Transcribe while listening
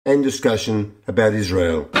and discussion about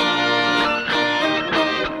Israel.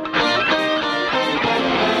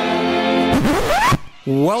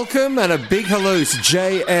 Welcome and a big hello to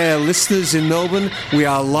J-Air listeners in Melbourne. We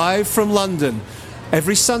are live from London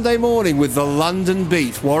every Sunday morning with the London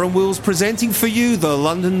Beat. Warren Wills presenting for you the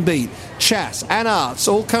London Beat. Chat and arts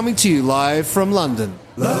all coming to you live from London.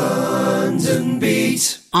 London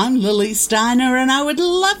Beat. I'm Lily Steiner and I would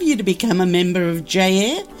love you to become a member of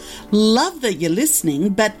J-Air. Love that you're listening,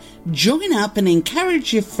 but join up and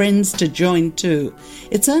encourage your friends to join too.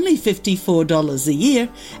 It's only $54 a year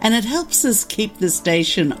and it helps us keep the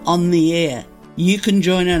station on the air. You can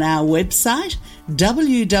join on our website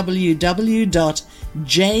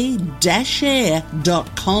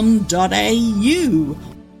www.j-air.com.au.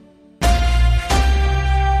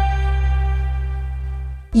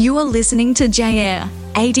 You are listening to J-Air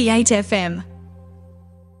 88 FM.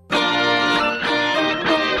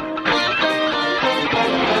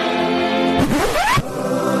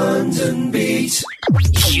 London Beat.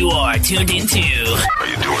 You are tuned into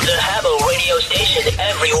the Habbo radio station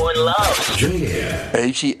everyone loves. J-Air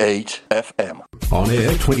 88 FM. On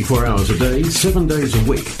air 24 hours a day, 7 days a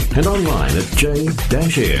week. And online at j-air.com.au.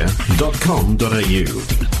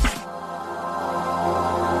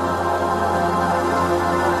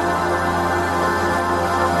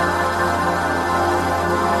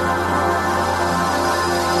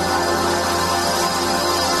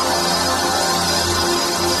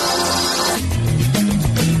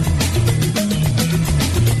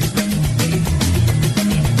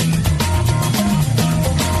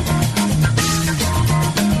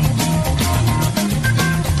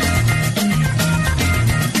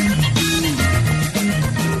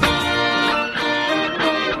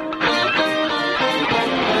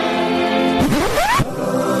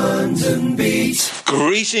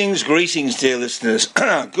 Greetings, dear listeners.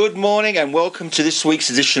 Good morning and welcome to this week's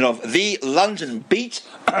edition of the London Beat.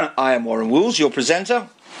 I am Warren Wills, your presenter.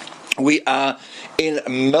 We are in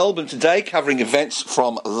Melbourne today covering events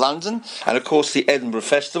from London and, of course, the Edinburgh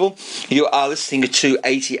Festival. You are listening to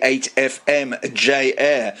 88 FM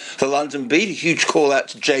J-Air, the London Beat. A huge call out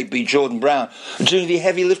to JB Jordan Brown doing the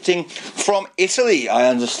heavy lifting from Italy, I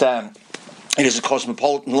understand. It is a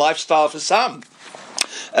cosmopolitan lifestyle for some,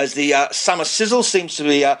 as the summer sizzle seems to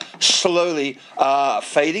be slowly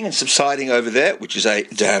fading and subsiding over there, which is a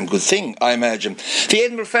damn good thing, I imagine. The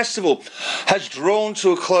Edinburgh Festival has drawn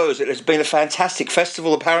to a close. It has been a fantastic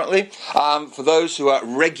festival, apparently. For those who are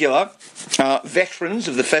regular veterans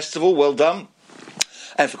of the festival, well done.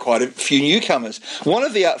 And for quite a few newcomers. One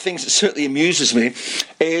of the things that certainly amuses me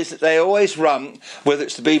is that they always run, whether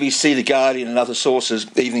it's the BBC, The Guardian and other sources,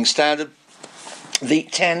 Evening Standard, the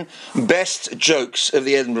 10 best jokes of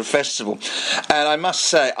the Edinburgh Festival. And I must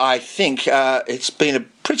say, I think it's been a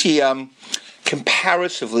pretty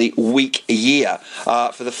comparatively weak year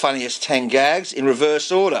for the funniest 10 gags in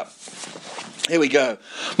reverse order. Here we go.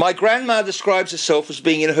 My grandma describes herself as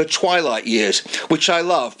being in her twilight years, which I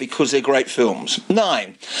love because they're great films.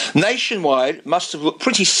 9. Nationwide must have looked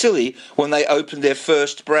pretty silly when they opened their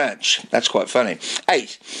first branch. That's quite funny.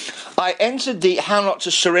 8. I entered the How Not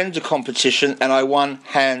to Surrender competition and I won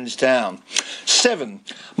hands down. 7.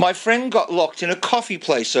 My friend got locked in a coffee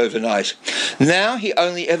place overnight. Now he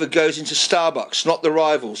only ever goes into Starbucks, not the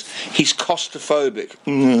rivals. He's claustrophobic.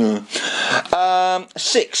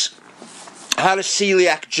 6. How do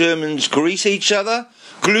celiac Germans greet each other?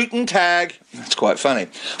 Gluten tag. That's quite funny.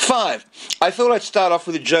 5. I thought I'd start off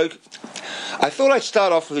with a joke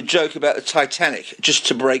about the Titanic, just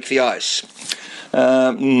to break the ice.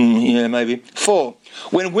 Yeah, maybe. 4.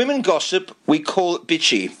 When women gossip, we call it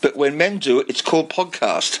bitchy, but when men do it, it's called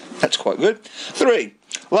podcast. That's quite good. 3.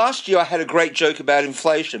 Last year I had a great joke about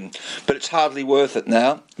inflation, but it's hardly worth it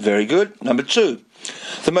now. Very good. Number 2.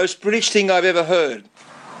 The most British thing I've ever heard.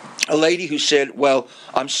 A lady who said, well,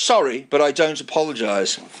 I'm sorry, but I don't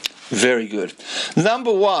apologise. Very good.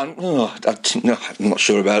 Number 1, I'm not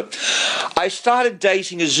sure about it. I started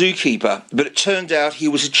dating a zookeeper, but it turned out he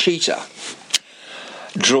was a cheater.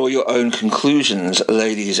 Draw your own conclusions,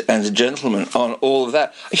 ladies and gentlemen, on all of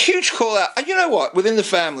that. A huge call out. And you know what? Within the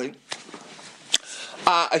family,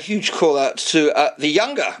 a huge call out to the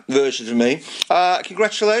younger version of me.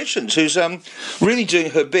 Congratulations, who's really doing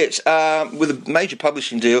her bit with a major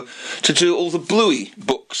publishing deal to do all the Bluey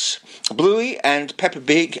books. Bluey and Peppa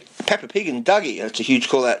Pig and Dougie. That's a huge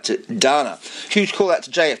call out to Dana. Huge call out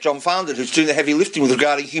to JF John Founded, who's doing the heavy lifting with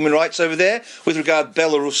regarding human rights over there, with regard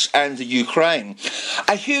Belarus and the Ukraine.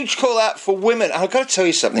 A huge call out for women. And I've got to tell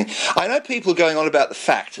you something. I know people are going on about the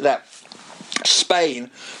fact that Spain,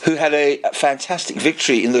 who had a fantastic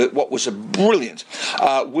victory in what was a brilliant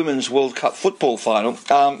Women's World Cup football final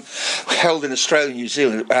held in Australia and New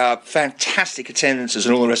Zealand. Fantastic attendances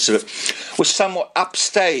and all the rest of it, was somewhat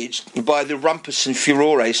upstaged by the rumpus and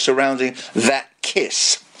furore surrounding that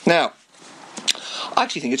kiss. Now, I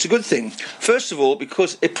actually think it's a good thing. First of all,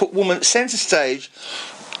 because it put women centre stage,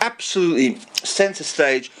 absolutely centre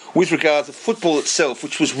stage, with regard to football itself,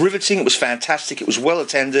 which was riveting, it was fantastic, it was well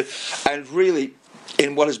attended, and really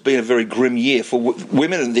in what has been a very grim year for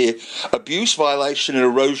women and the abuse, violation and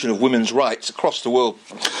erosion of women's rights across the world,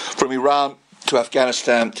 from Iran to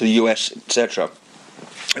Afghanistan to the US, etc.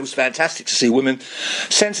 It was fantastic to see women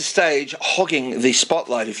centre stage, hogging the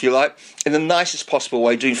spotlight, if you like, in the nicest possible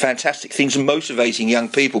way, doing fantastic things and motivating young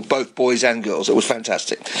people, both boys and girls. It was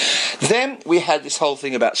fantastic. Then we had this whole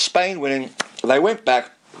thing about Spain winning. They went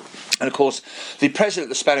back, and of course, the president of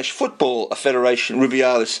the Spanish Football Federation,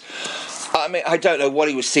 Rubiales, I mean, I don't know what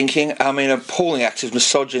he was thinking. I mean, appalling acts of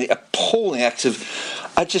misogyny, appalling acts of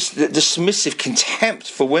dismissive contempt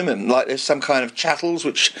for women, like there's some kind of chattels,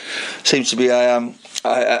 which seems to be a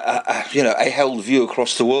held view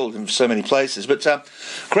across the world in so many places. But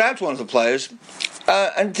grabbed one of the players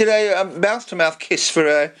and did a mouth-to-mouth kiss for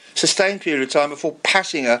a sustained period of time before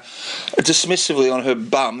patting her dismissively on her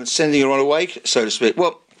bum and sending her on her way, so to speak.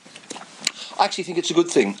 Well, I actually think it's a good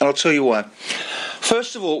thing, and I'll tell you why.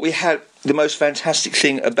 First of all, we had the most fantastic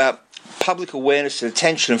thing about public awareness and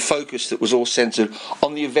attention and focus that was all centred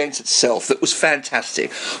on the event itself. That was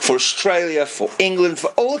fantastic for Australia, for England, for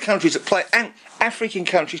all the countries that play, and African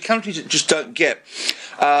countries that just don't get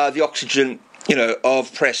the oxygen,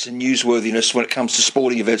 of press and newsworthiness when it comes to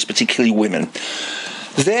sporting events, particularly women.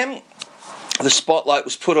 Then the spotlight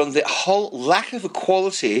was put on the whole lack of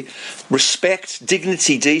equality, respect,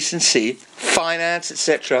 dignity, decency, finance,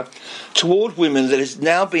 etc., toward women that has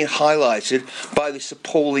now been highlighted by this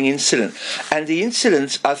appalling incident. And the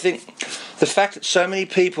incident, I think, the fact that so many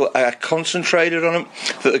people are concentrated on it,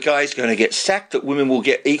 that the guy's going to get sacked, that women will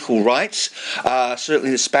get equal rights, certainly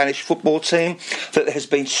the Spanish football team, that there has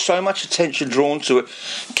been so much attention drawn to it,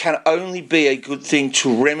 can only be a good thing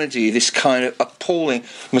to remedy this kind of appalling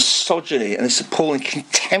misogyny and this appalling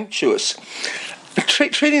contemptuous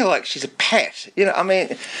treating her like she's a pet.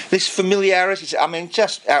 This familiarity,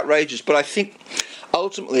 just outrageous. But I think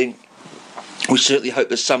ultimately we certainly hope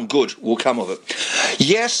that some good will come of it.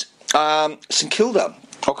 Yes, St Kilda.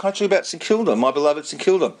 What can I tell you about St Kilda, my beloved St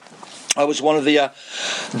Kilda? I was one of the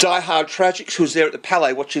die-hard tragics who was there at the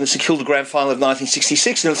Palais watching the St Kilda Grand Final of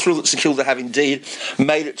 1966, and I'm thrilled that St Kilda have indeed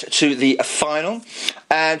made it to the final,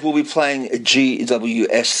 and will be playing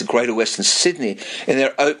GWS, the Greater Western Sydney, in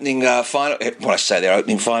their opening final. When I say their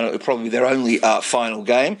opening final, it'll probably be their only final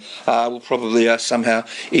game. Will probably somehow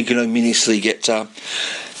ignominiously get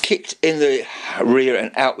kicked in the rear,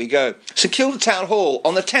 and out we go. St Kilda Town Hall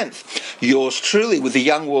on the 10th. Yours truly with the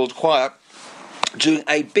Young World Choir doing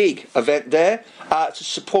a big event there to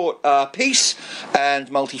support peace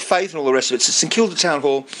and multi-faith and all the rest of it. So St Kilda Town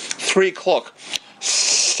Hall, 3 o'clock,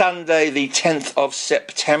 Sunday the 10th of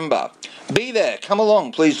September. Be there, come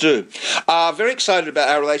along, please do. Very excited about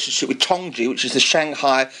our relationship with Tongji, which is the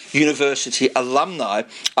Shanghai University alumni,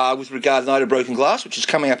 with regard to Night of Broken Glass, which is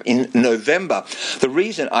coming up in November. The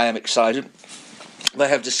reason I am excited, they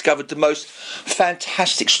have discovered the most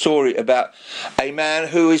fantastic story about a man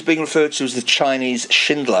who is being referred to as the Chinese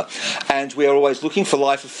Schindler. And we are always looking for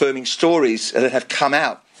life-affirming stories that have come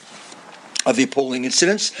out of the appalling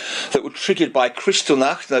incidents that were triggered by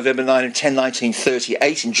Kristallnacht, November 9 and 10,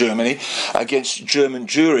 1938 in Germany, against German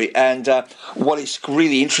Jewry. And what is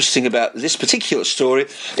really interesting about this particular story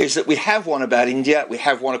is that we have one about India. We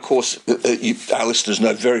have one, of course, our listeners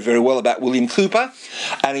know very, very well about William Cooper,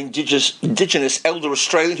 an Indigenous elder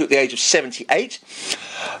Australian who at the age of 78,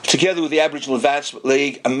 together with the Aboriginal Advancement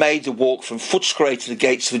League, made the walk from Footscray to the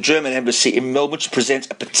gates of the German embassy in Melbourne to present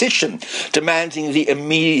a petition demanding the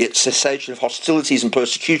immediate cessation of hostilities and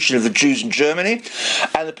persecution of the Jews in Germany.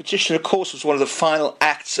 And the petition, of course, was one of the final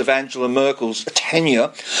acts of Angela Merkel's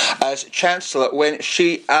tenure as Chancellor, when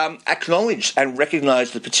she acknowledged and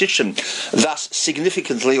recognised the petition, thus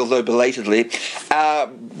significantly, although belatedly,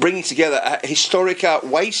 bringing together a historic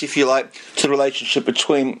weight, if you like, to the relationship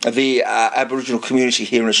between the Aboriginal community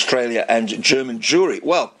here in Australia and German Jewry.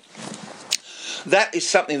 Well, that is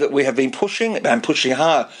something that we have been pushing and pushing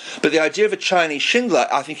hard. But the idea of a Chinese Schindler,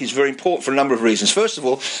 I think, is very important for a number of reasons. First of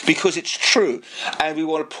all, because it's true, and we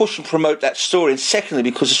want to push and promote that story. And secondly,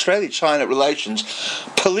 because Australia-China relations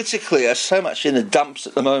politically are so much in the dumps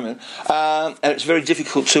at the moment, and it's very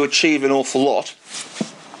difficult to achieve an awful lot.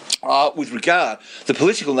 with regard to the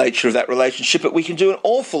political nature of that relationship, but we can do an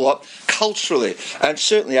awful lot culturally, and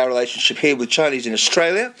certainly our relationship here with Chinese in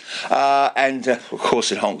Australia, and of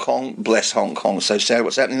course in Hong Kong, bless Hong Kong, so sad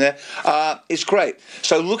what's happening there, is great.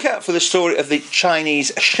 So look out for the story of the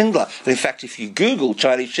Chinese Schindler. And in fact, if you Google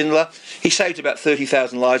Chinese Schindler, he saved about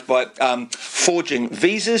 30,000 lives by forging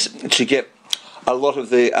visas to get a lot of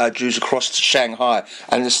the Jews across to Shanghai,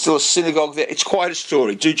 and there's still a synagogue there. It's quite a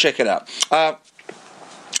story. Do check it out.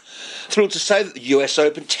 Thrilled to say that the US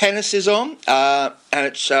Open tennis is on, and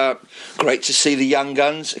it's great to see the young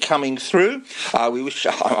guns coming through.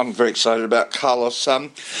 I'm very excited about Carlos,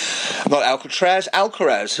 not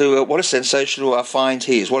Alcaraz, who, what a sensational find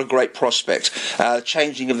he is. What a great prospect.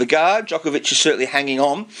 Changing of the guard, Djokovic is certainly hanging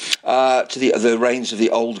on to the reins of the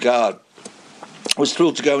old guard. Was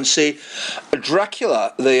thrilled to go and see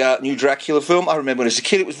Dracula, the new Dracula film. I remember when as a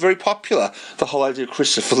kid it was very popular, the whole idea of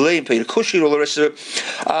Christopher Lee and Peter Cushing and all the rest of it.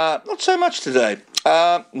 Not so much today.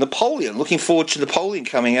 Napoleon, looking forward to Napoleon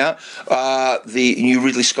coming out, the new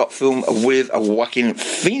Ridley Scott film with Joaquin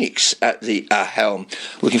Phoenix at the helm.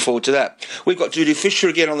 Looking forward to that. We've got Judy Fisher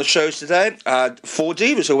again on the shows today. 4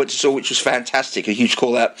 Divas I went to saw, which was fantastic. A huge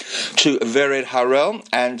call out to Vered Harrell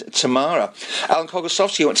and Tamara. Alan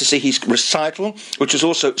Kogosowski went to see his recital, which was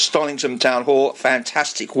also Stonington Town Hall.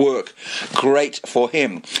 Fantastic work. Great for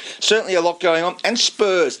him. Certainly a lot going on. And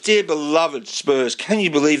Spurs, dear beloved Spurs. Can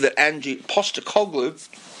you believe that Angie Postecoglou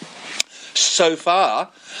so far,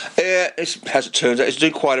 as it turns out, is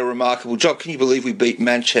doing quite a remarkable job. Can you believe we beat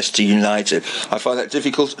Manchester United? I find that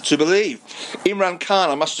difficult to believe. Imran Khan,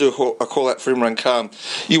 I must do a call out for Imran Khan.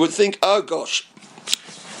 You would think, oh gosh,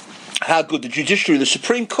 how good the judiciary, the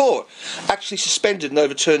Supreme Court, actually suspended and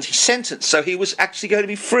overturned his sentence, so he was actually going to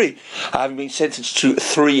be free, having been sentenced to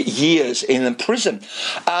 3 years in prison.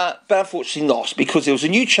 But unfortunately not, because there was a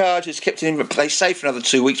new charge that's kept him in place safe for another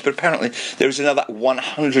 2 weeks, but apparently there is another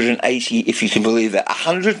 180, if you can believe that,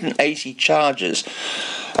 180 charges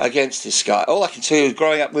against this guy. All I can tell you is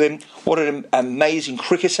growing up with him, what an amazing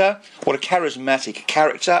cricketer, what a charismatic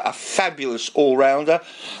character, a fabulous all-rounder,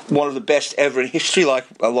 one of the best ever in history,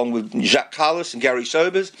 along with Jacques Carlos and Gary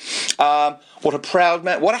Sobers. What a proud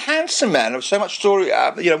man, what a handsome man. There was so much story,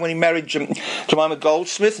 when he married Jemima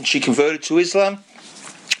Goldsmith and she converted to Islam,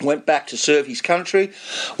 went back to serve his country,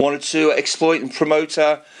 wanted to exploit and promote,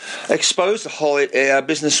 expose the whole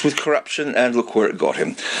business with corruption, and look where it got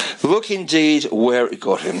him. Look indeed where it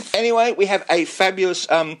got him. Anyway, we have a fabulous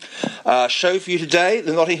show for you today.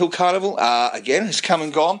 The Notting Hill Carnival, again, has come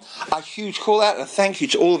and gone. A huge call out and a thank you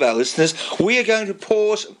to all of our listeners. We are going to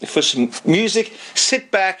pause for some music. Sit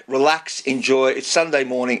back, relax, enjoy. It's Sunday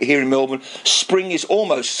morning here in Melbourne. Spring is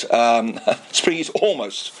almost upon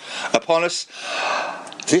us.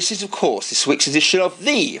 This is, of course, this week's edition of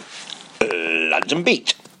the London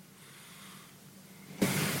Beat.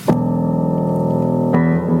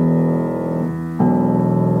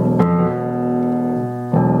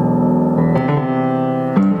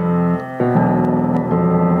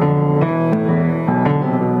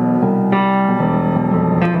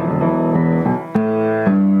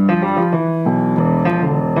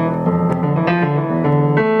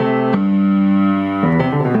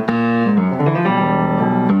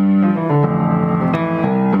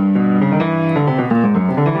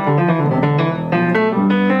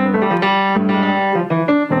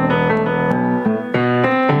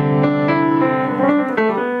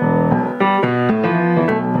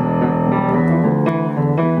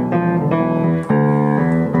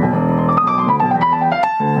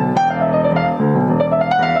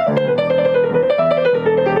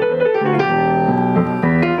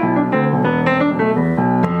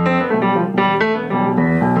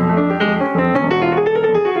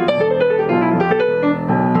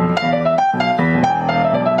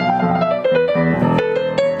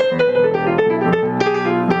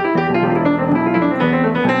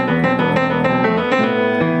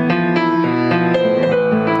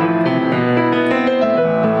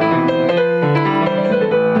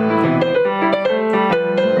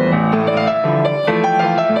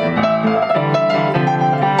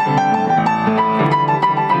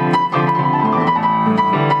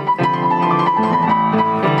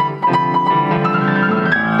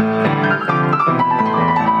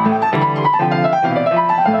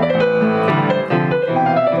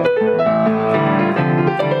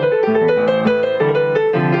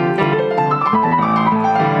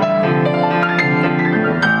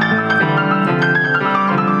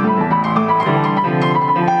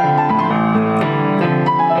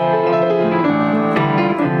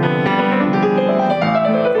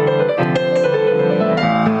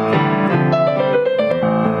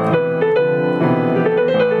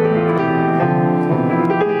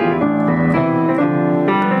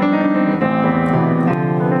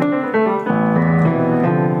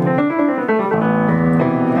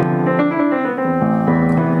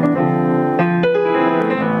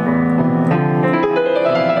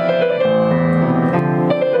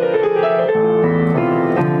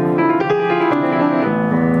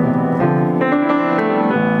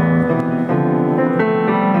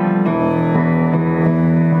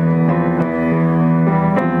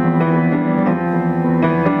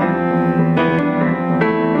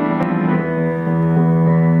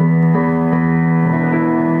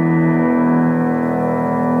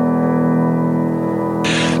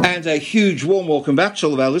 And a huge warm welcome back to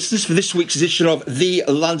all of our listeners for this week's edition of The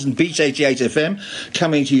London Beat 88 FM,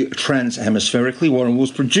 coming to you trans-hemispherically. Warren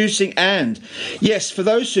Wills producing, and yes, for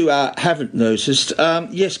those who haven't noticed,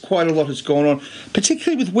 yes, quite a lot has gone on,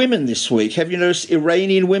 particularly with women this week. Have you noticed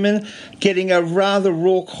Iranian women getting a rather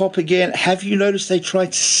raw cop again? Have you noticed they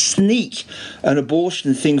tried to sneak an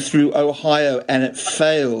abortion thing through Ohio and it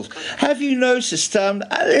failed? Have you noticed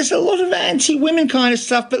there's a lot of anti-women kind of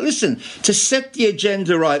stuff, but listen, to set the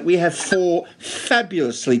agenda right, we have 4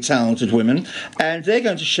 fabulously talented women, and they're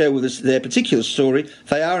going to share with us their particular story.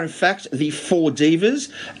 They are, in fact, the 4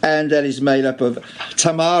 divas, and that is made up of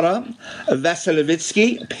Tamara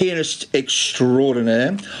Vasilevitsky, pianist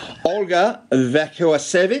extraordinaire, Olga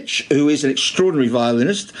Vakoasevich, who is an extraordinary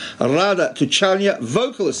violinist, Rada Tuchania,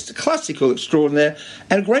 vocalist, classical extraordinaire,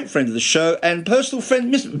 and a great friend of the show, and personal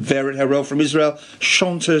friend, Miss Verit Harel from Israel,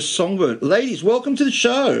 chanteuse songbird. Ladies, welcome to the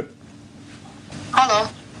show. Hello.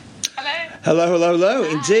 Hello,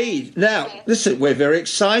 indeed. Now, listen, we're very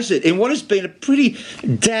excited. In what has been a pretty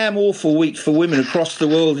damn awful week for women across the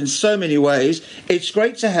world in so many ways, it's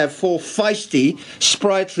great to have 4 feisty,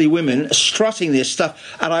 sprightly women strutting their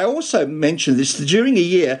stuff. And I also mentioned this during a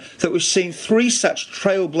year that we've seen 3 such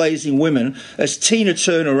trailblazing women as Tina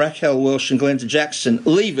Turner, Raquel Welch and Glenda Jackson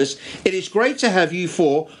leave us. It is great to have you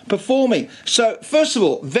 4 performing. So, first of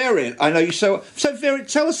all, Verit, I know you so Verit,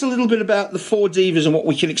 tell us a little bit about the 4 divas and what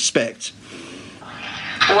we can expect.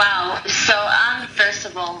 Wow. So I'm first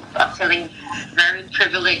of all feeling very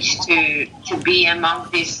privileged to be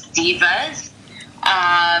among these divas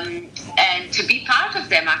and to be part of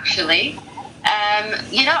them, actually.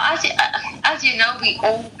 As you know, we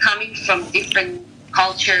all coming from different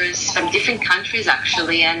cultures, from different countries,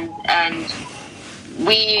 actually, and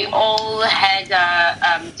we all had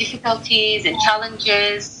difficulties and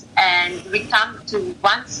challenges, and we come to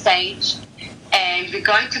one stage. And we're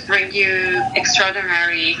going to bring you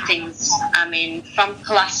extraordinary things. I mean, from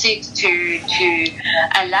classic to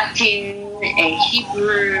a Latin, a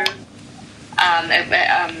Hebrew, a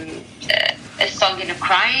song in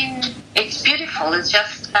Ukraine. It's beautiful. It's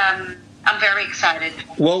just, I'm very excited.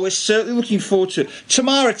 Well, we're certainly looking forward to it.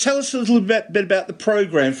 Tamara, tell us a little bit about the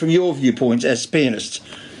programme from your viewpoint as pianist.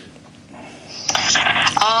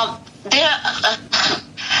 There are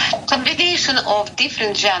a combination of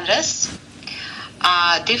different genres.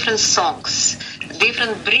 Different songs,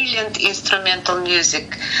 different brilliant instrumental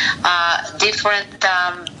music, different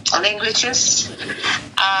languages,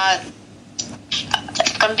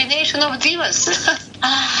 combination of divas.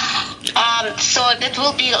 So that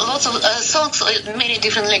will be lots of songs in many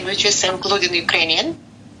different languages, including Ukrainian,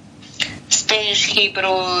 Spanish,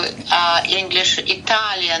 Hebrew, English,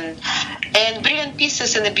 Italian, and brilliant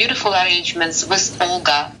pieces and beautiful arrangements with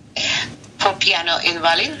Olga for piano and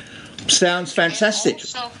violin. Sounds fantastic.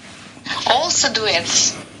 Also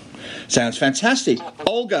duets. Sounds fantastic.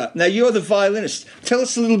 Olga, now you're the violinist. Tell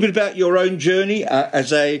us a little bit about your own journey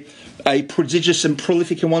as a prodigious and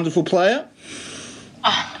prolific and wonderful player.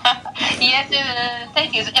 Yes,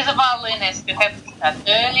 thank you. As a violinist, you have to start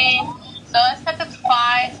early. So I started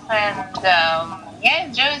 5 and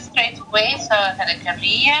enjoyed straight away. So I had a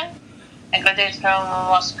career. I graduated from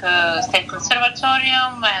Moscow State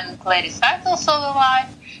Conservatorium and played recitals all the life.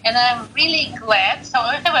 And I'm really glad. So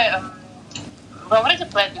I have we already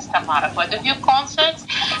played with Tamara quite a few concerts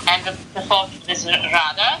and performed with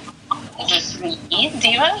Rada, just 3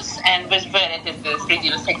 divas, and with Verit the 3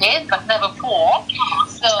 divas again, but never 4.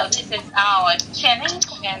 So this is our challenge,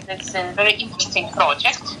 and it's a very interesting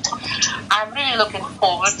project. I'm really looking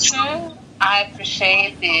forward to. I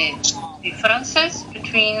appreciate the differences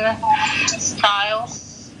between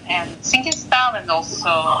styles and singing style, and also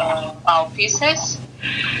our pieces.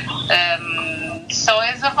 So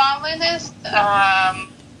as a violinist,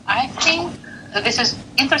 I think this is an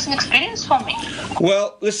interesting experience for me.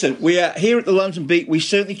 Well, listen, we are here at the London Beat. We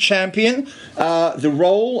certainly champion the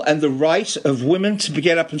role and the right of women to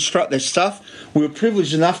get up and strut their stuff. We were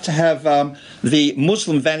privileged enough to have the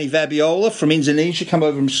Muslim Vanny Vabiola from Indonesia come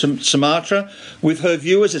over from Sumatra with her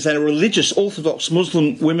viewers as a religious Orthodox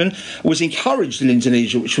Muslim woman was encouraged in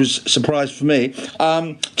Indonesia, which was a surprise for me,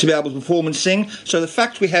 to be able to perform and sing. So the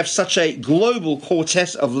fact we have such a global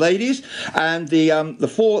quartet of ladies, and the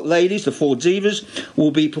 4 ladies, the 4 divas,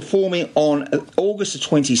 will be performing on August the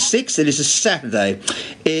 26th. It is a Saturday.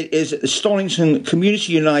 It is at the Stonington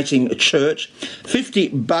Community Uniting Church.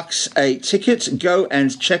 $50 a ticket. Go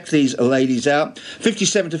and check these ladies out.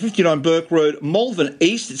 57 to 59 Burke Road, Malvern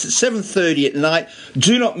East. It's at 7:30 at night.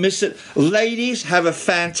 Do not miss it. Ladies, have a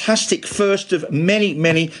fantastic first of many,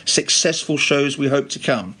 many successful shows we hope to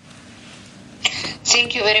come.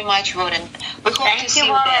 Thank you very much, Warren. We hope to see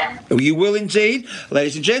you there. You will indeed.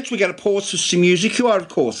 Ladies and gents, we're going to pause for some music. You are, of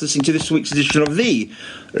course, listening to this week's edition of the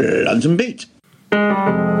London Beat.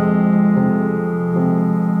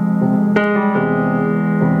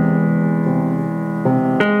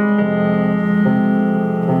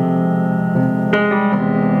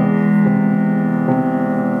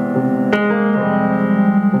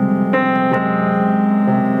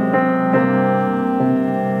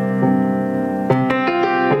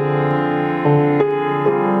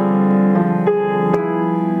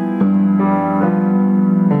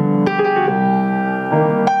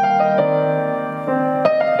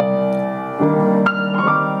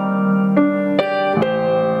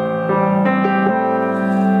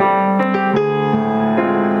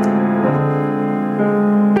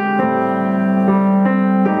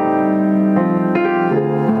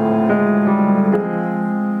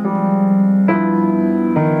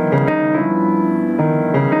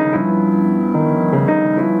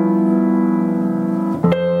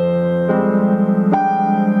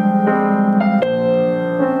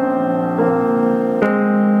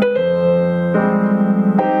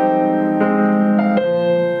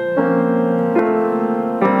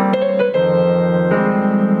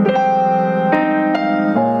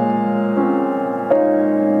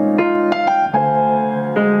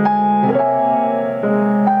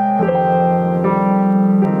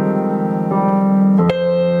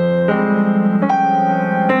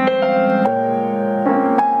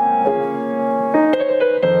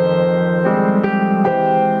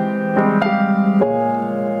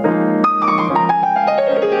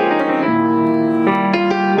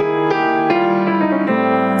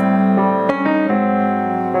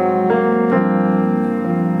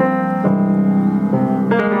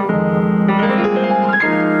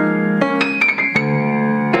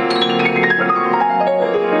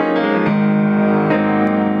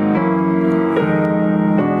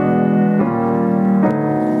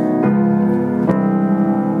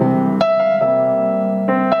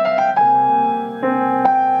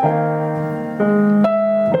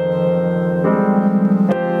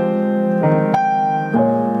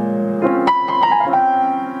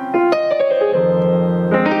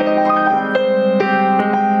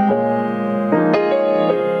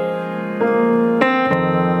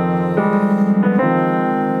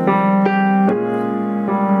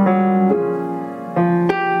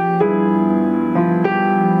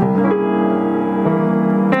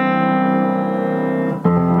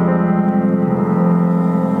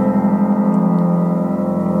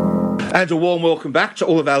 And a warm welcome back to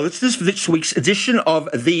all of our listeners for this week's edition of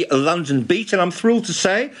the London Beat. And I'm thrilled to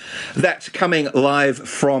say that coming live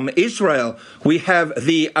from Israel, we have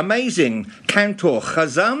the amazing cantor,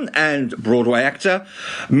 chazan, and Broadway actor,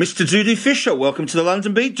 Mr. Dudu Fisher. Welcome to the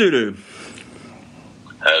London Beat, Dudu.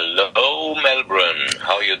 Hello, Melbourne.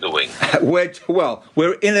 How are you doing?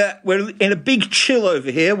 We're in a big chill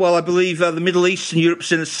over here, while I believe the Middle East and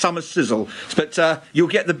Europe's in a summer sizzle. But you'll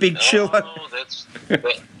get the big chill.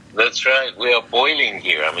 That's right. We are boiling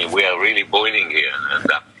here. I mean, we are really boiling here. And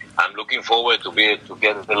I'm looking forward to be able to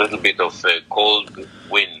get a little bit of cold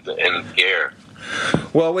wind and air.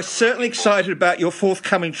 Well, we're certainly excited about your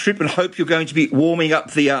forthcoming trip and hope you're going to be warming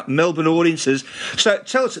up the Melbourne audiences. So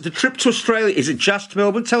tell us, the trip to Australia, is it just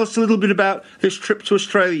Melbourne? Tell us a little bit about this trip to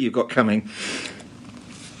Australia you've got coming.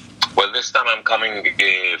 Well, this time I'm coming,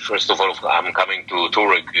 first of all, I'm coming to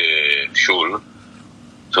Turek Shul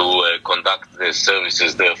to conduct the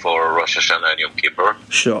services there for Rosh Hashanah and Yom Kippur.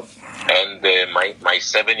 Sure. And my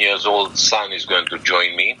 7-year-old son is going to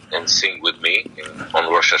join me and sing with me on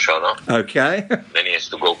Rosh Hashanah. Okay. Then he has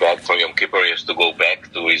to go back for Yom Kippur. He has to go back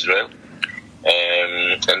to Israel.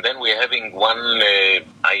 And then we're having one,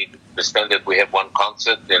 I understand that we have one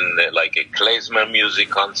concert like a klezmer music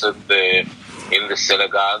concert in the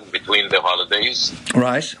synagogue between the holidays.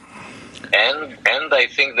 Right. And I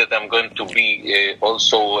think that I'm going to be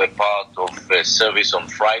also a part of a service on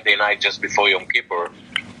Friday night just before Yom Kippur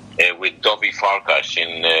with Toby Farkash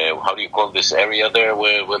in, how do you call this area there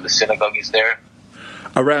where the synagogue is there?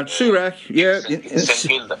 Around Surah, yeah.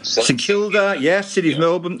 St Kilda. St Kilda, yeah, City of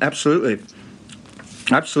Melbourne, absolutely.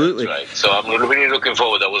 Absolutely. That's right. So I'm really looking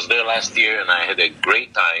forward. I was there last year and I had a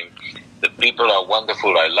great time. The people are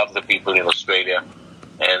wonderful. I love the people in Australia.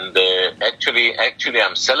 And actually,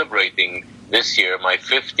 I'm celebrating this year my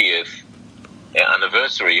 50th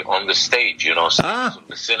anniversary on the stage. You know, stages of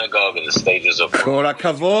the synagogue and the stages of. Kol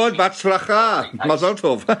hakavod, batzlacha, mazal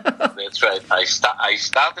tov. That's right. I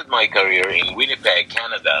started my career in Winnipeg,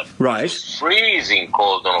 Canada. Right. It was freezing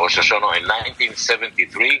cold on Rosh Hashanah in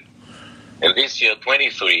 1973, And this year,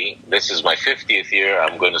 23, this is my 50th year.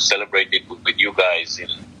 I'm going to celebrate it with you guys in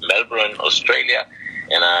Melbourne, Australia.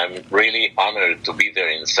 And I'm really honored to be there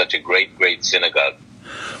in such a great, great synagogue.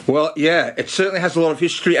 Well, yeah, it certainly has a lot of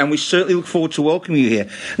history, and we certainly look forward to welcoming you here.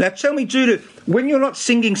 Now, tell me, Judah, when you're not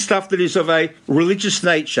singing stuff that is of a religious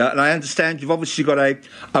nature, and I understand you've obviously got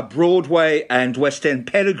a Broadway and West End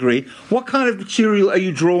pedigree, what kind of material are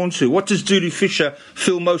you drawn to? What does Judy Fisher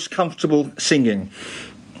feel most comfortable singing?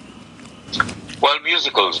 Well,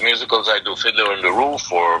 musicals. I do Fiddler on the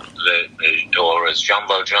Roof, or as Jean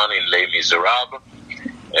Valjean in Les Miserables.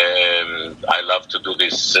 I love to do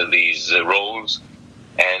these roles.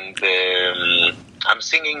 And I'm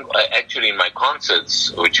singing actually in my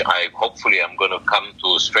concerts, which hopefully I'm going to come to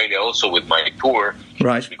Australia also with my tour,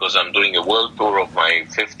 right? Because I'm doing a world tour of my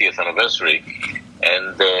 50th anniversary,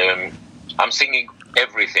 and I'm singing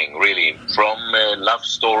everything really, from love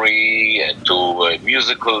story to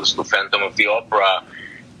musicals to Phantom of the Opera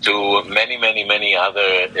to many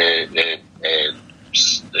other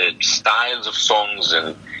styles of songs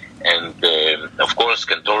and of course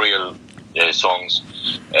cantorial songs,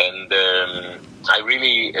 and I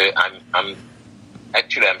really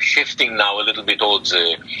I'm shifting now a little bit towards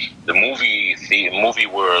the movie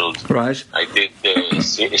world. Right. I did a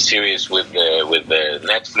series with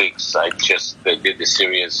Netflix. I just did the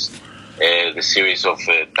series of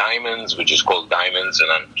Diamonds, which is called Diamonds, and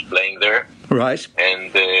I'm playing there. Right.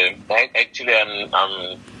 And actually,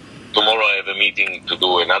 I'm tomorrow I have a meeting to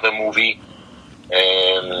do another movie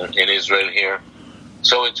in Israel here.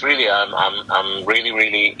 So it's really, I'm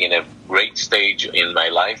really in a great stage in my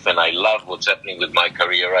life, and I love what's happening with my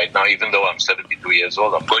career right now. Even though I'm 72 years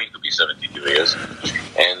old, I'm going to be 72 years,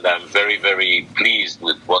 and I'm very, very pleased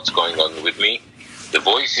with what's going on with me. The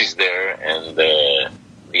voice is there, and the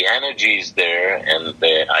energy is there, and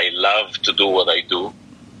I love to do what I do.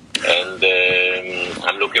 And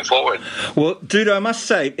I'm looking forward. Well, Dude, I must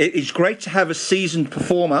say, it's great to have a seasoned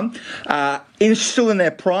performer still in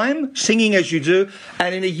their prime, singing as you do,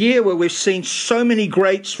 and in a year where we've seen so many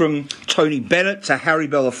greats, from Tony Bennett to Harry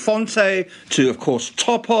Belafonte to, of course,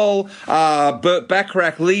 Topol, Burt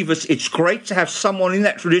Bacharach, Levis. It's great to have someone in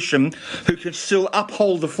that tradition who can still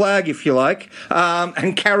uphold the flag, if you like,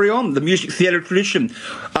 and carry on the music theatre tradition.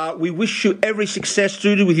 We wish you every success,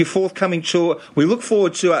 Dude, with your forthcoming tour. We look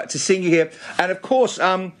forward to seeing you here. And, of course,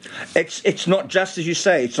 it's not just, as you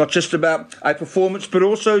say, it's not just about a performance, but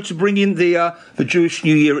also to bring in the Jewish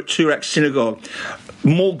New Year at Turak Synagogue.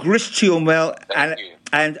 More grist to your mill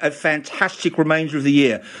and a fantastic remainder of the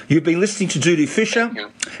year. You've been listening to Judy Fisher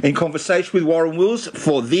in conversation with Warren Wills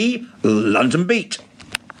for the London Beat.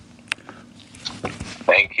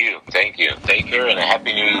 Thank you. Take care, and a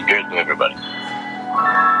Happy New Year to everybody.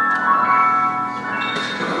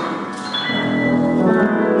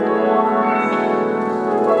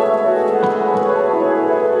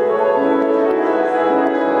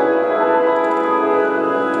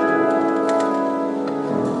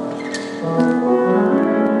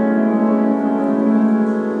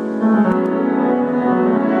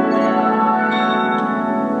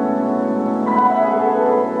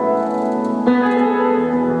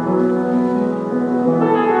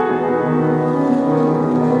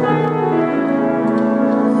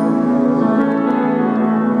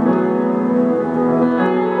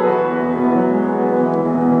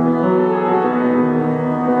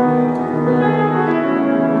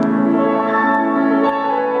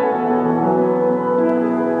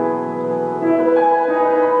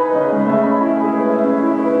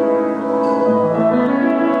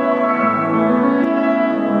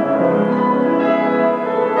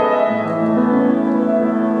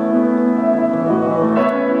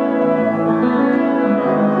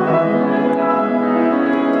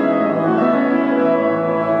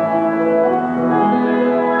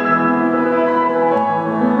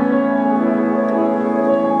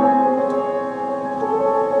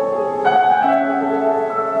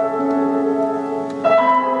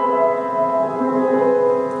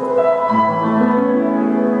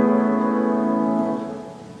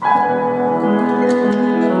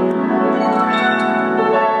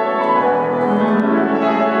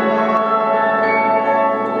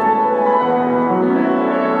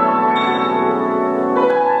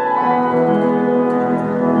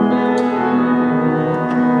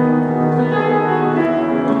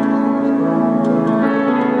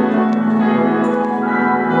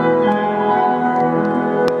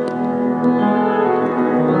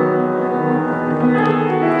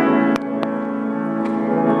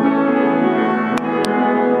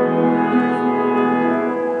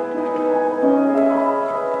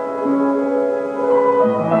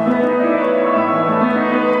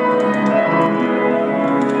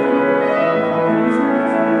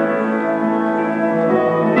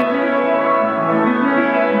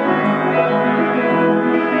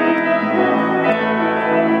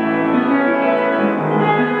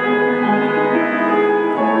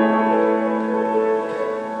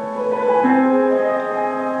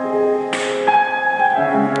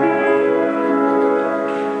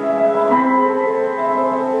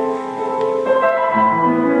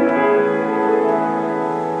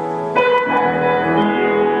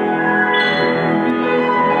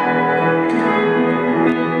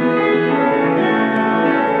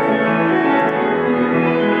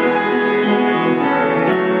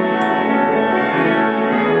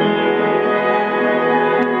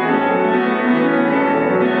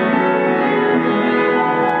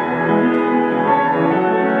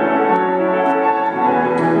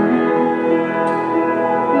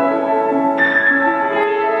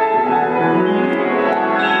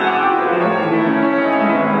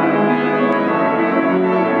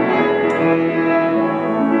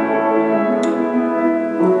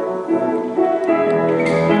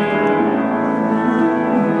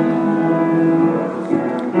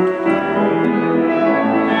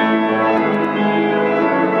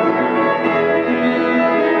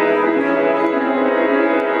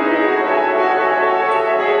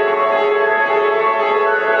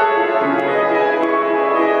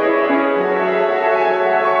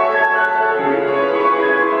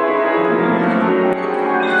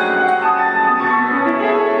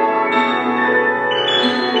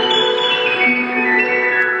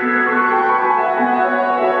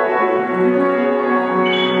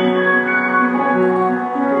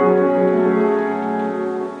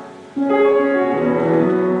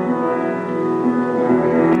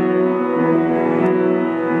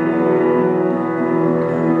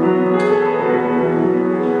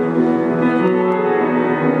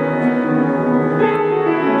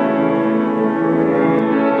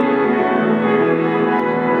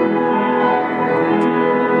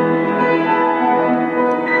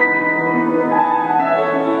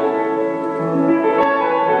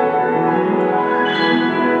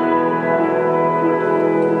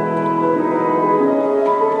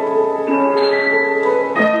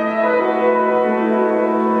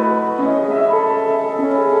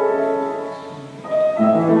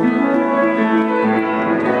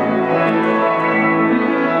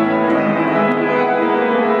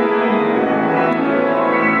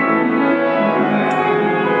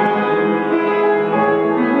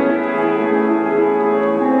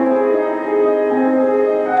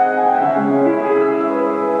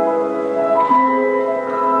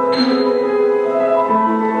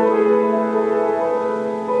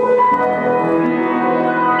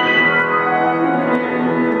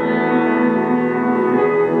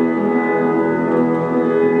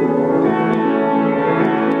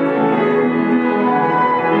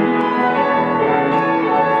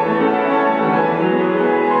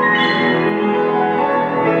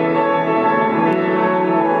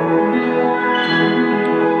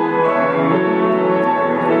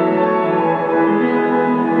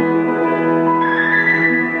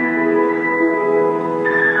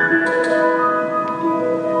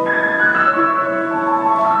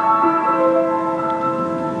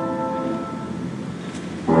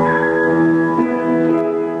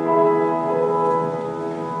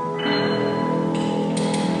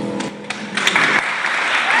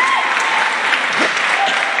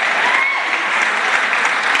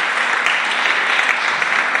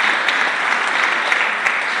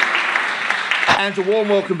 And a warm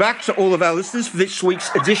welcome back to all of our listeners for this week's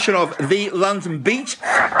edition of The London Beat.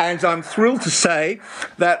 And I'm thrilled to say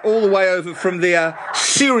that all the way over from the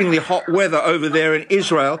searingly hot weather over there in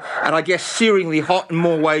Israel, and I guess searingly hot in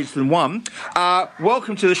more ways than one,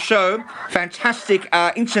 welcome to the show, fantastic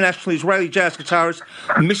international Israeli jazz guitarist,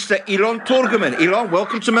 Mr. Ilon Turgeman. Ilon,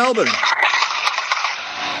 welcome to Melbourne.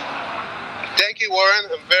 Thank you, Warren.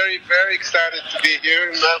 I'm very, very excited to be here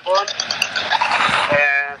in Melbourne.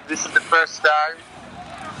 This is the first time.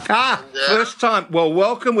 First time. Well,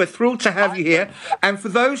 welcome. We're thrilled to have you here. And for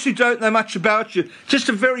those who don't know much about you, just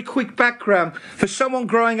a very quick background. For someone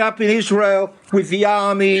growing up in Israel with the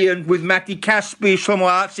army and with Matti Caspi, Shlomo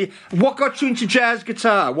Artzi, what got you into jazz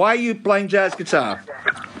guitar? Why are you playing jazz guitar?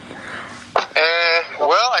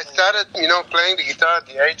 Well, I started, playing the guitar at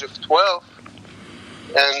the age of 12.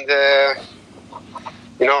 And,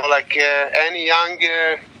 like any young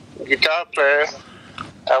guitar player,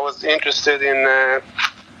 I was interested in rock.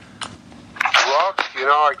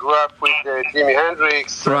 I grew up with Jimi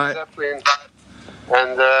Hendrix, right. Zeppelin,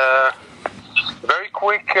 and very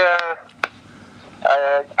quick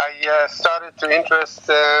I started to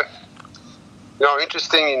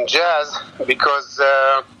interesting in jazz because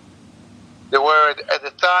there were at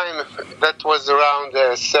the time, that was around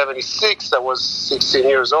 76. I was 16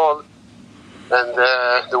 years old. And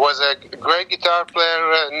there was a great guitar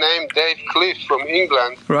player named Dave Cliff from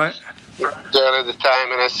England. Right. There at the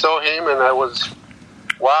time, and I saw him, and I was,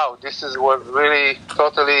 wow, this was really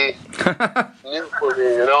totally new for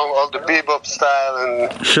me. All the bebop style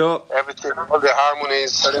and sure. Everything, all the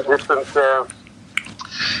harmonies, different.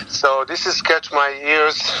 So this has catch my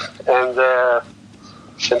ears, and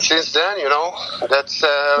since then, that's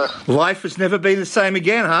life has never been the same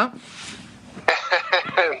again, huh?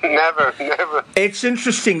 Never. It's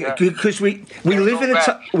interesting because we live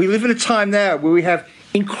in a time now where we have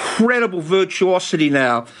incredible virtuosity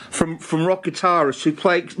now from rock guitarists who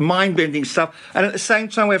play mind-bending stuff, and at the same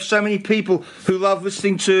time we have so many people who love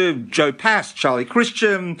listening to Joe Pass, Charlie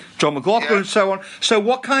Christian, John McLaughlin, and so on. So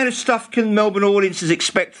what kind of stuff can Melbourne audiences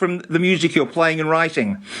expect from the music you're playing and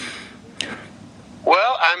writing?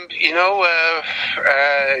 Well, I'm,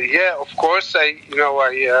 of course,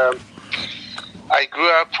 I grew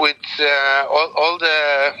up with all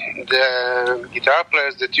the guitar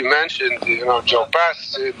players that you mentioned, Joe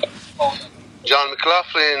Pass, John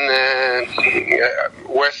McLaughlin,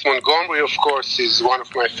 Wes Montgomery, of course, is one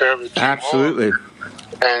of my favorites. Absolutely.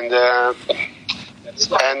 And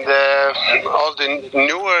all the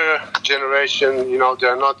newer generation,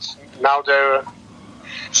 they're not, now they're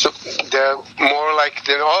more like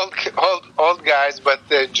the old guys, but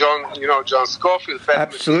John Scofield.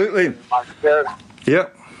 Absolutely.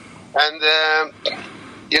 Yep. And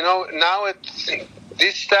now at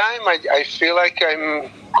this time, I feel like I'm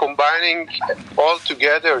combining all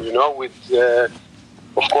together. With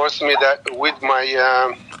of course with my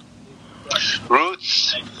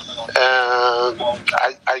roots.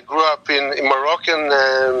 I grew up in a Moroccan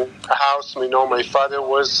house. My father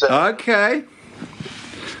was okay.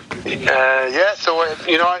 So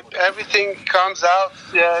everything comes out.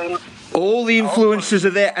 All the influences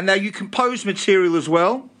are there, and now you compose material as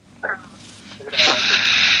well.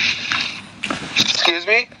 Excuse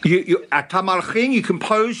me. You at Tamalchin, you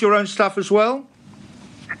compose your own stuff as well.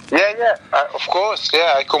 Yeah. Of course,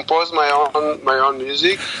 yeah. I compose my own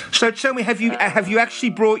music. So tell me, have you actually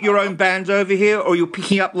brought your own band over here, or you're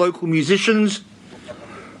picking up local musicians?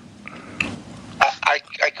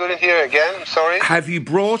 I couldn't hear again, I'm sorry. Have you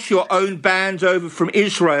brought your own band over from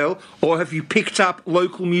Israel, or have you picked up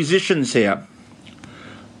local musicians here?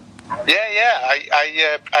 Yeah.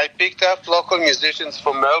 I picked up local musicians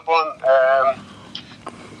from Melbourne.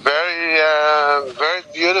 Very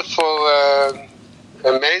beautiful,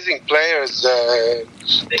 amazing players.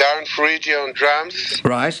 Darren Ferrigio on drums.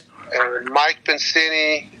 Right. Mike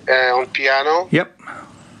Pensini on piano. Yep.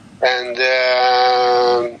 And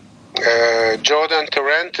Jordan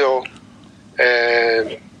Torrento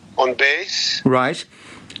on bass. Right.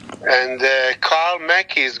 And Carl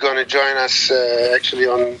Mackey is going to join us actually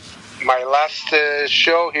on my last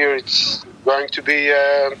show here. It's going to be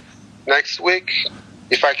next week,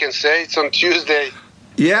 if I can say. It's on Tuesday.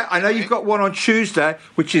 Yeah, I know you've got one on Tuesday,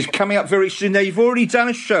 which is coming up very soon. Now, you've already done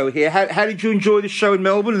a show here. How did you enjoy the show in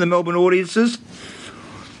Melbourne and the Melbourne audiences?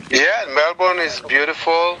 Yeah, Melbourne is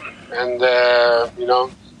beautiful and,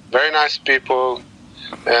 very nice people,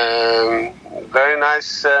 very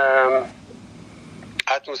nice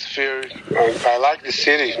atmosphere. I like the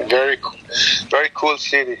city. Very cool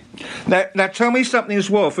city. Now, tell me something as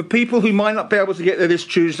well. For people who might not be able to get there this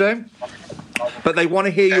Tuesday, but they want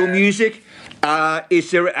to hear your music,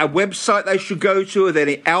 Is there a website they should go to? Are there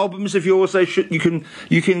any albums of yours you can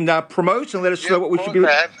promote and let us know what we should be?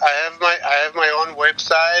 I have my own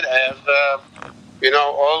website. I have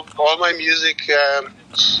all my music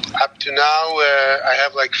up to now. I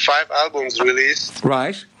have like 5 albums released.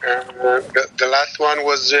 Right. The last one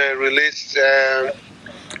was released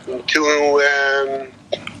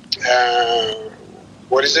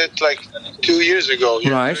like 2 years ago,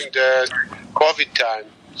 right, during the COVID time.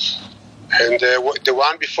 And the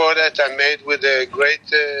one before that I made with a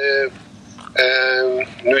great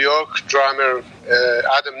New York drummer,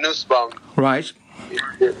 Adam Nussbaum. Right.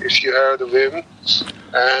 If you heard of him.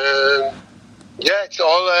 It's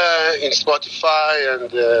all in Spotify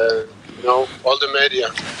and all the media.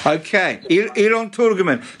 Okay, Elon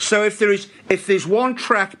Turgeman. So if there's one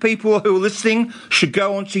track, people who are listening should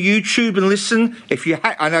go onto YouTube and listen. If you,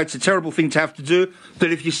 I know it's a terrible thing to have to do,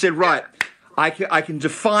 but if you said, right, I can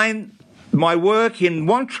define my work in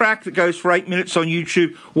one track that goes for 8 minutes on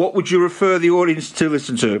YouTube, what would you refer the audience to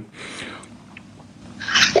listen to?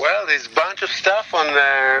 Well, there's a bunch of stuff on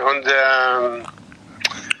the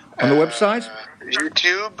website,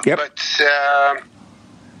 YouTube. Yep. But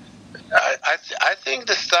I think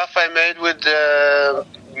the stuff I made with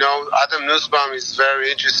Adam Nussbaum is very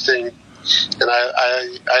interesting, and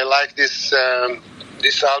I like this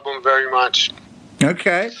album very much.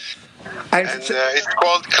 Okay. And it's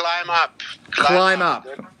called Climb Up. Climb Up.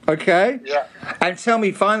 Okay. Yeah. And tell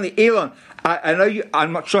me finally, Elon, I know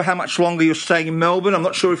I'm not sure how much longer you're staying in Melbourne. I'm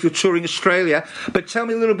not sure if you're touring Australia, but tell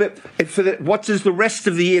me a little bit what does the rest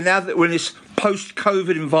of the year, now that we're in this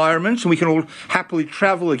post-COVID environment and we can all happily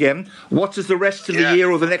travel again, what does the rest of the year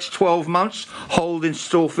or the next 12 months hold in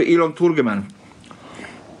store for Elon Turgeman?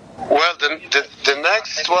 Well, the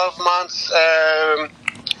next 12 months,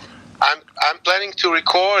 I'm planning to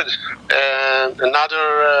record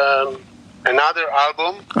another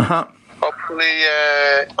album. Uh-huh.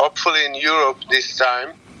 Hopefully in Europe this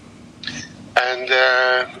time, and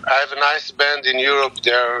I have a nice band in Europe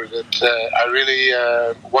there that I really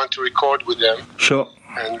want to record with them. Sure.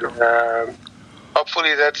 And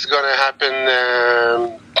hopefully that's going to happen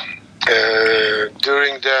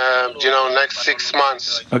during the next 6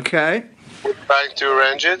 months. Okay. We're trying to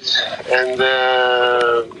arrange it, and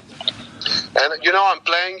I'm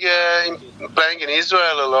playing in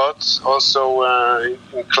Israel a lot, also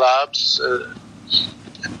in clubs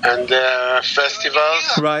and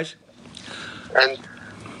festivals. Right. And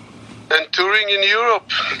touring in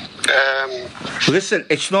Europe. Listen,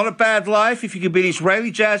 it's not a bad life if you could be an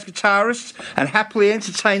Israeli jazz guitarist and happily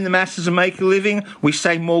entertain the masses and make a living. We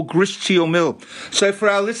say more grist to your mill. So for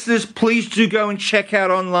our listeners, please do go and check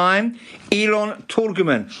out online Elon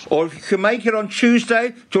Turgeman. Or if you can make it on Tuesday,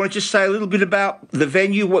 do you want to just say a little bit about the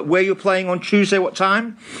venue, where you're playing on Tuesday, what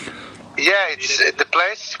time? Yeah, it's the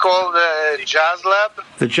place is called Jazz Lab.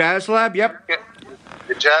 The Jazz Lab, yep.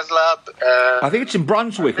 The Jazz Lab. I think it's in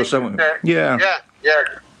Brunswick or something. Yeah.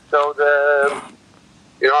 So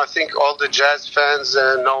I think all the jazz fans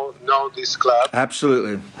know this club.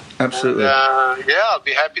 Absolutely. And, I'll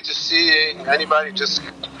be happy to see anybody. Just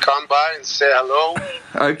come by and say hello.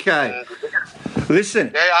 Okay. Listen.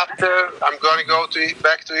 Day after, I'm going to go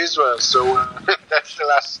back to Israel. So that's the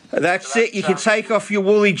last. That's it. You can take off your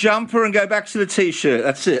woolly jumper and go back to the T-shirt.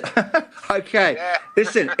 That's it. Okay. Yeah.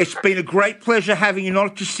 Listen, it's been a great pleasure having you,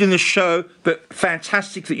 not just in the show, but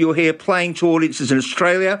fantastic that you're here playing to audiences in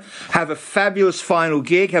Australia. Have a fabulous final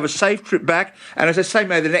gig. Have a safe trip back. And as I say,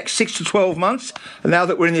 may the next 6 to 12 months, now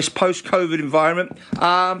that we're in this post-COVID environment,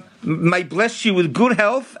 may bless you with good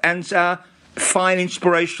health and fine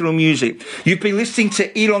inspirational music. You've been listening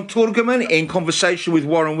to Elon Turgeman in conversation with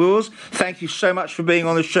Warren Wills. Thank you so much for being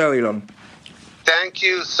on the show, Elon. Thank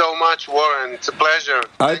you so much, Warren. It's a pleasure.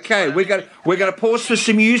 Okay, we're going to pause for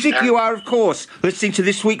some music. You are, of course, listening to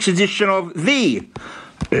this week's edition of The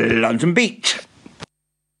London Beat.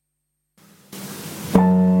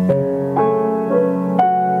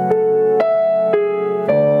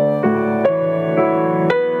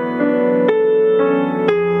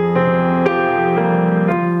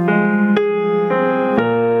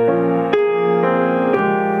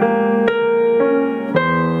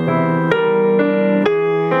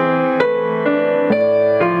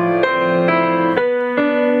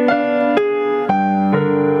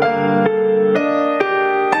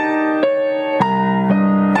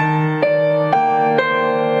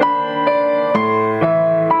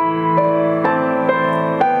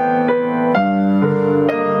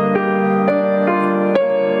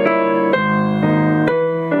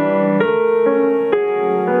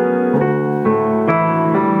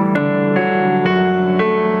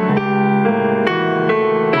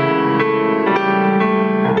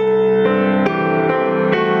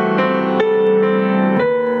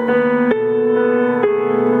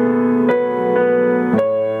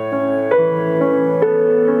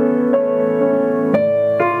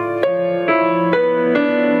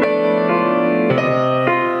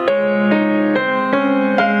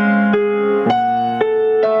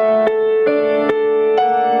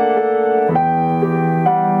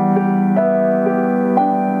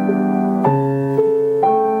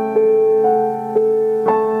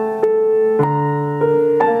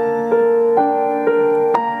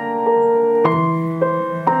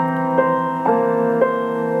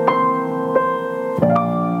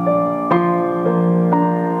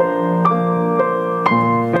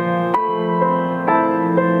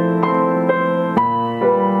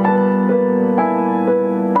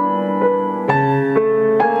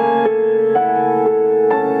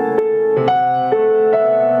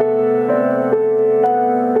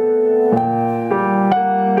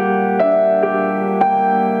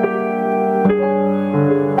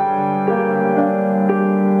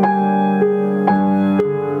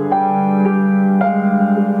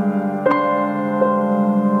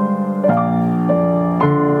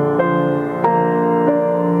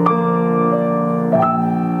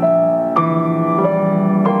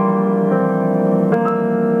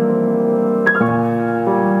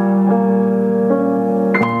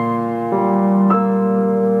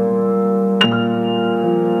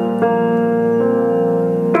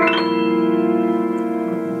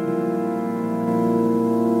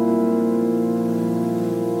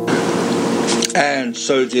 And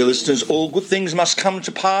so, dear listeners, all good things must come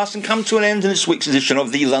to pass and come to an end, and this week's edition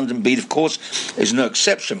of the London Beat, of course, is no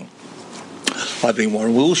exception. I've been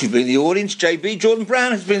Warren Wills, you've been the audience. JB, Jordan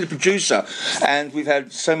Brown, has been the producer. And we've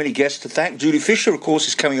had so many guests to thank. Judy Fisher, of course,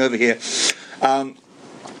 is coming over here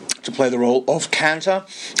to play the role of Cantor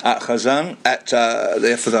Chazan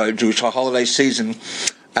there for the Jewish holiday season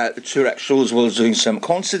at the Turak Shul, as well as doing some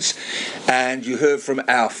concerts. And you heard from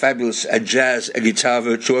our fabulous jazz guitar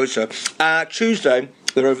virtuoso. Tuesday,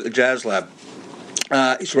 they're over at the Jazz Lab.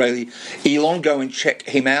 Israeli Elon, go and check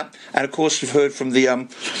him out. And of course, you've heard from the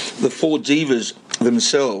four divas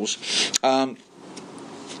themselves.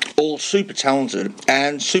 All super talented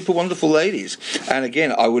and super wonderful ladies. And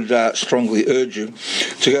again, I would strongly urge you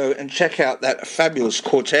to go and check out that fabulous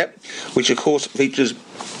quartet, which of course features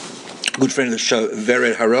good friend of the show,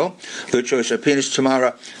 Vered Harel, virtuoso pianist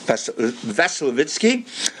Tamara Vasilevitsky,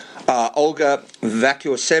 Olga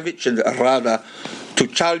Vakyosevich, and Rada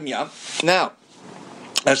Tuchalnya. Now,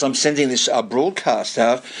 as I'm sending this broadcast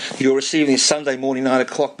out, you're receiving this Sunday morning, 9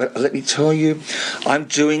 o'clock, but let me tell you, I'm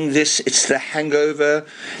doing this, it's the hangover,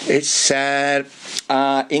 it's sad.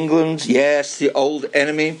 England, yes, the old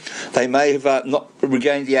enemy. They may have not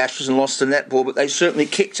regained the Ashes and lost the netball, but they certainly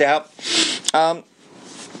kicked out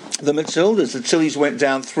the Matildas. The Tillies went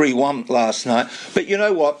down 3-1 last night. But you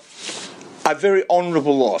know what? A very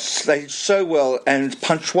honourable loss. They did so well and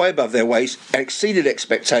punched way above their weight and exceeded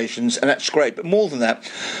expectations, and that's great. But more than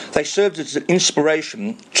that, they served as an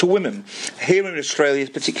inspiration to women here in Australia,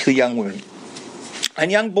 particularly young women. And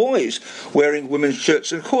young boys wearing women's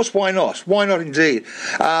shirts. And of course, why not? Why not indeed?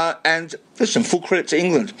 And listen, full credit to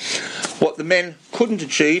England. What the men couldn't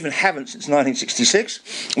achieve and haven't since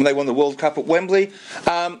 1966, when they won the World Cup at Wembley,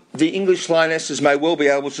 the English Lionesses may well be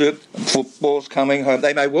able to, football's coming home,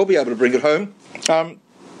 they may well be able to bring it home.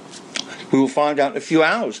 We will find out in a few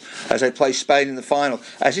hours as they play Spain in the final.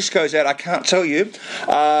 As this goes out, I can't tell you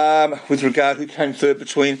with regard who came third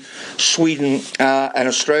between Sweden and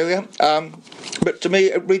Australia. But to me,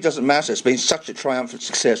 it really doesn't matter. It's been such a triumphant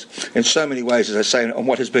success in so many ways, as I say, on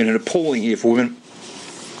what has been an appalling year for women.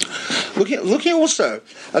 Looking also,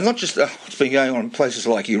 and not just what's been going on in places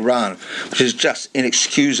like Iran, which is just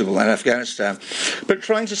inexcusable, and Afghanistan, but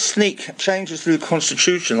trying to sneak changes through the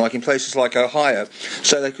constitution, like in places like Ohio,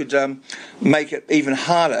 so they could make it even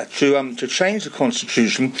harder to change the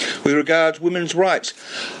constitution with regard to women's rights.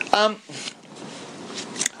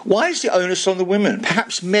 Why is the onus on the women?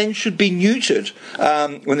 Perhaps men should be neutered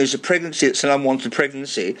when there's a pregnancy that's an unwanted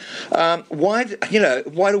pregnancy. Why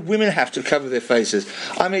do women have to cover their faces?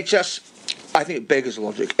 I mean, I think it beggars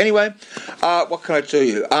logic. Anyway, what can I tell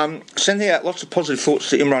you? Sending out lots of positive thoughts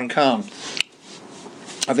to Imran Khan.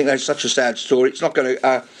 I think that's such a sad story. It's not going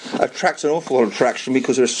to attract an awful lot of traction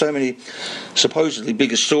because there are so many supposedly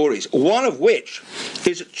bigger stories. One of which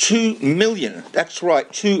is 2 million, that's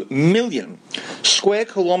right, 2 million square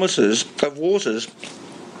kilometres of waters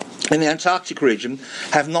in the Antarctic region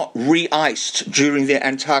have not re-iced during the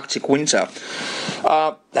Antarctic winter.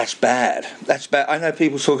 That's bad. That's bad. I know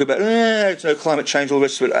people talk about, there's no climate change, all the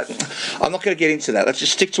rest of it. I'm not going to get into that. Let's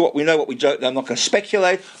just stick to what we know, what we don't know. I'm not going to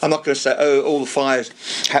speculate. I'm not going to say, all the fires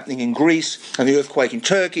happening in Greece and the earthquake in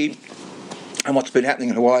Turkey and what's been happening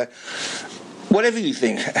in Hawaii. Whatever you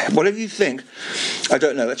think, I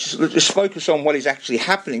don't know. Let's just focus on what is actually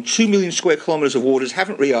happening. 2 million square kilometres of waters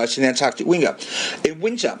haven't re-iced in the Antarctic winter.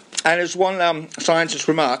 And as one scientist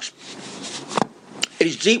remarks, it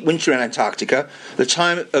is deep winter in Antarctica, the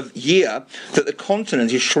time of year that the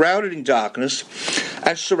continent is shrouded in darkness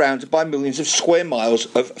and surrounded by millions of square miles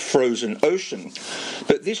of frozen ocean.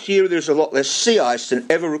 But this year there's a lot less sea ice than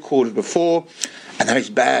ever recorded before, and that is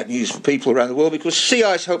bad news for people around the world because sea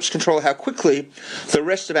ice helps control how quickly the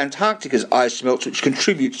rest of Antarctica's ice melts, which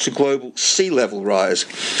contributes to global sea level rise.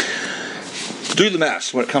 Do the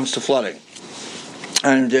maths when it comes to flooding.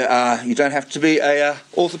 And you don't have to be a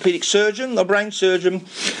orthopaedic surgeon, a brain surgeon,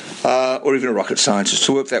 or even a rocket scientist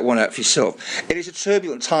to work that one out for yourself. It is a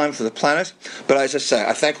turbulent time for the planet, but as I say,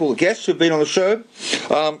 I thank all the guests who have been on the show.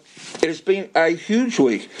 It has been a huge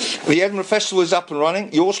week. The Edinburgh Festival is up and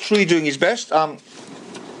running. Yours truly doing his best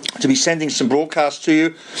to be sending some broadcasts to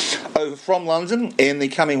you over from London in the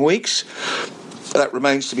coming weeks. That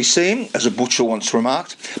remains to be seen, as a butcher once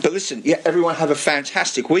remarked. But listen, everyone have a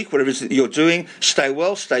fantastic week, whatever it is that you're doing. Stay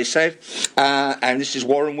well, stay safe. And this is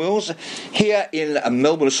Warren Wills here in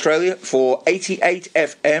Melbourne, Australia for 88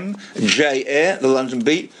 FM J Air, the London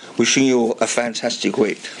Beat, wishing you all a fantastic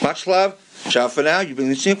week. Much love. Ciao for now. You've been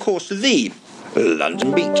listening, of course, to the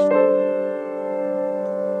London Beat.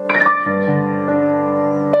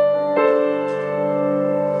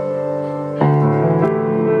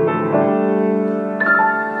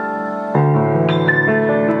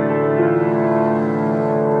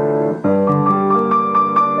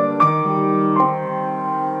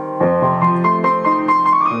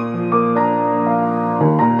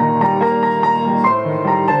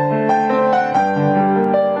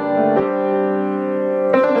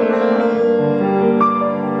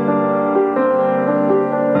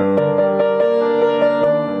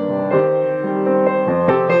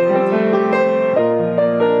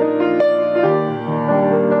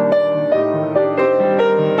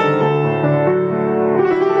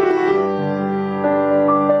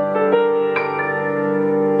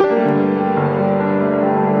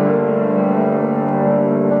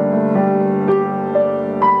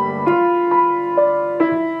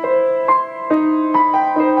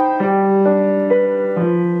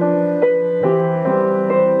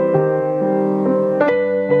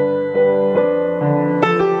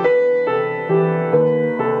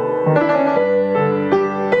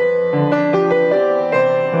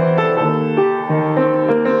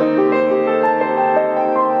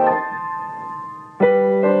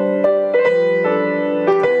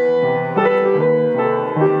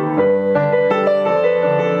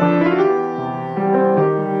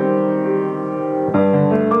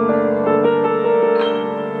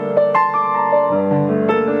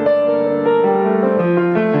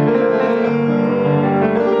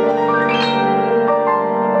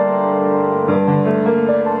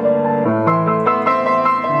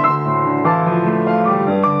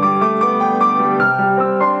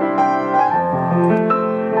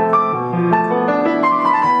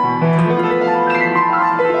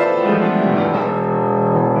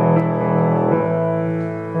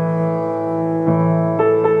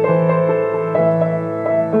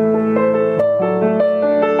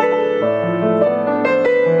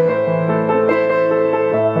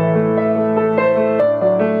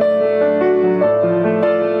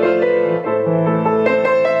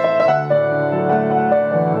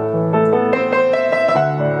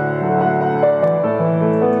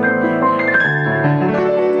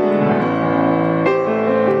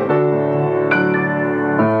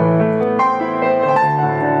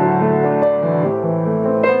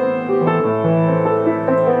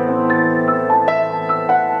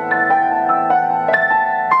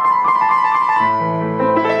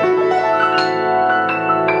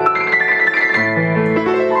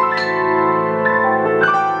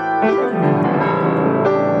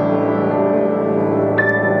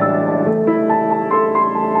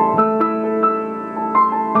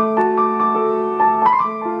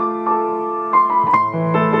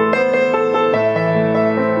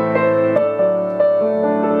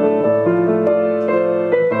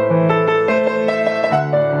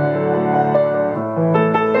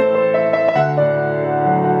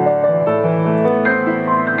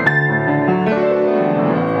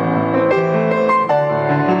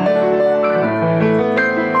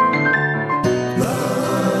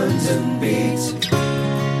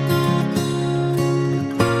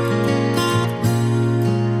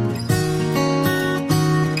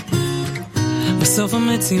 בסוף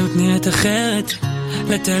המציאות נראית אחרת,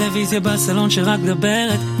 לטלוויזיה בסלון שרק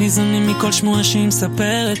דברת, ניזונים מכל שמועה שהיא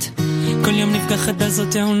מספרת, כל יום נפגחת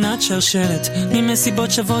בזאת תאונת שרשרת,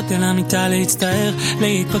 ממסיבות שוות אל המיטה להצטער,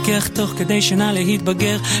 להתפכח תוך כדי שינה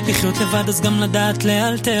להתבגר, לחיות לבד אז גם לדעת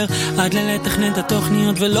לאלתר, עד לתכנן את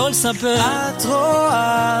התוכניות ולא לספר. את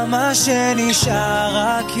רואה מה שנשאר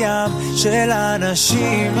רק ים של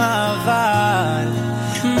אנשים, אבל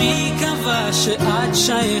מי קבע שאת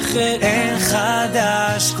שייכת? אין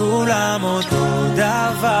חדש, כולם אותו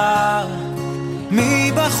דבר,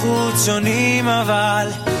 מבחוץ שונים אבל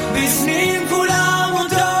בפנים כולם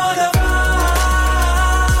אותו דבר,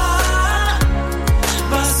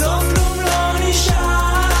 בסוף כלום לא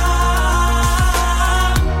נשאר,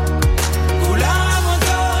 כולם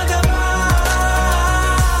אותו דבר,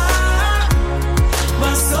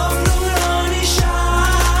 בסוף כלום לא נשאר.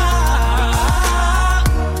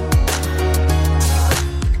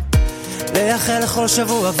 לייחל לכל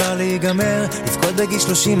שבוע כבר להיגמר, לבכות בגיל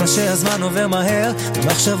 30 מה שהזמן עובר מהר,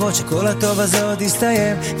 במחשבות שכל הטוב הזה עוד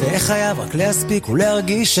יסתיים, ואיך חייב רק להספיק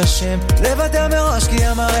ולהרגיש השם, לוותר מראש כי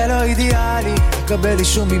המראה לא אידיאלי, לקבל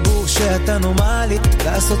אישום מבור שאתה נורמלי,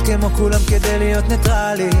 לעשות כמו כולם כדי להיות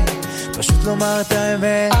ניטרלי, פשוט לומר את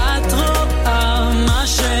האמת. את רואה מה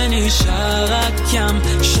שנשאר רק ים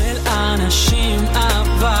של אנשים,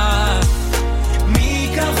 אבל מי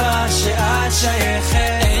קבע שאת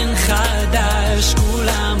שייכת? אין חדש,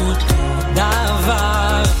 כולם אותו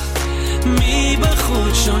דבר,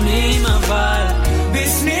 מבחוץ שונים אבל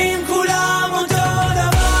בפנים כולם אותו דבר,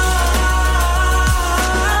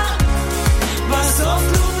 בסוף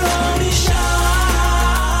כלום לא נשאר,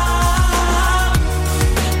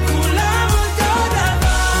 כולם אותו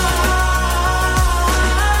דבר,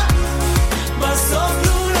 בסוף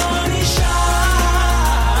כלום לא נשאר.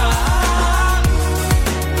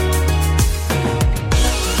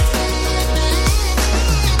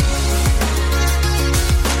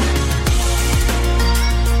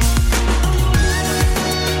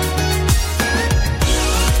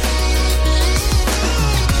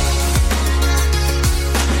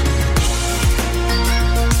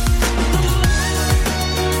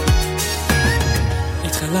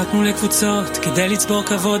 התחלקנו לקבוצות כדי לצבור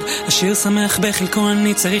כבוד, השיר שמח בחלקו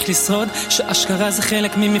אני צריך לשרוד, שאשכרה זה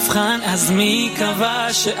חלק ממבחן, אז מי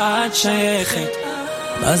קבע שאת שייכת?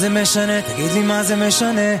 מה זה משנה? תגיד לי מה זה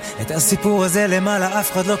משנה? את הסיפור הזה למעלה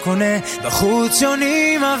אף אחד לא קונה, בחוץ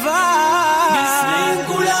שונים אבל בפנים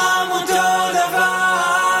כולם אותו דבר,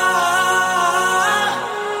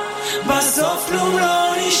 בסוף כלום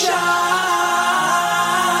לא נשאר,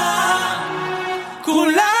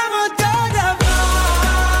 כולם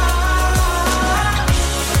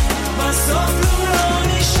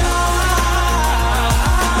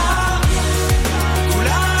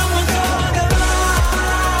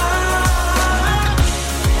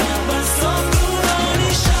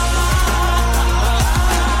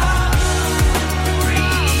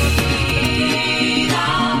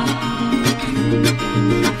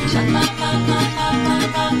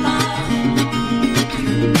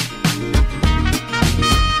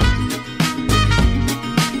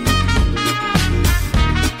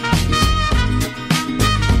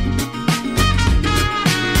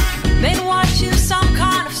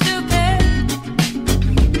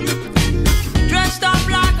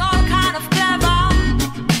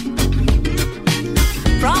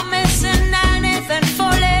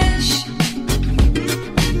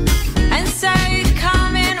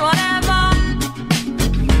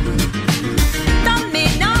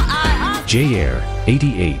J-Air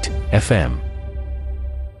 88 FM.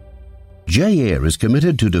 J-Air is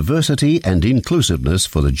committed to diversity and inclusiveness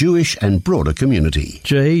for the Jewish and broader community.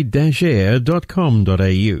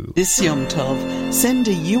 j-air.com.au. This Yom Tov, send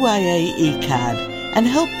a UAA e-card and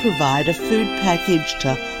help provide a food package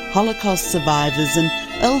to Holocaust survivors and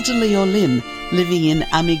elderly olim living in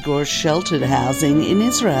Amigor sheltered housing in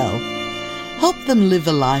Israel. Help them live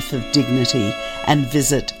a life of dignity and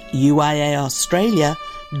visit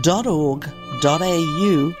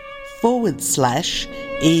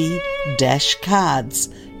uaaaustralia.org.au/e-cards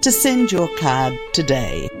to send your card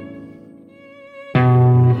today.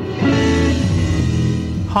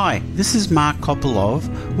 Hi, this is Mark Kopolov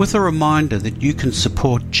with a reminder that you can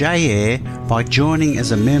support J-Air by joining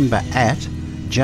as a member at